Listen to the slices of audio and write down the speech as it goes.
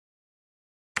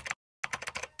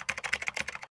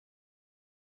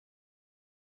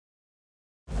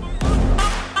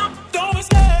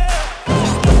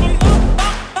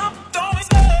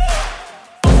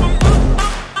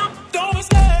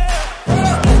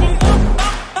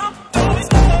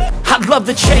love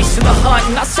the chase and the hunt,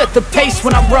 and I set the pace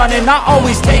when I'm running. I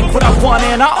always take what I want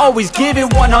and I always give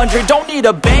it 100. Don't need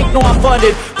a bank, no I'm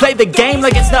funded. Play the game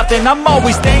like it's nothing. I'm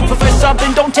always thankful for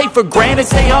something. Don't take for granted,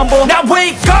 stay humble. Now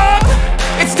wake up!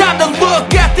 It's time to look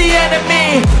at the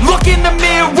enemy. Look in the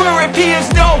mirror if he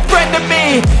is no friend to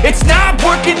me. It's not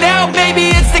working out,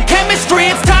 maybe it's the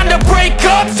chemistry. It's time to break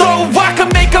up so I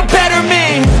can make a better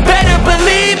me. Better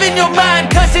believe in your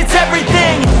mind, cause it's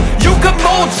everything. You can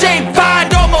mold, shape,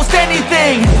 find almost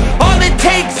anything. All it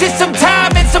takes is some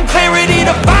time and some clarity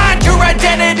to find your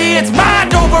identity. It's my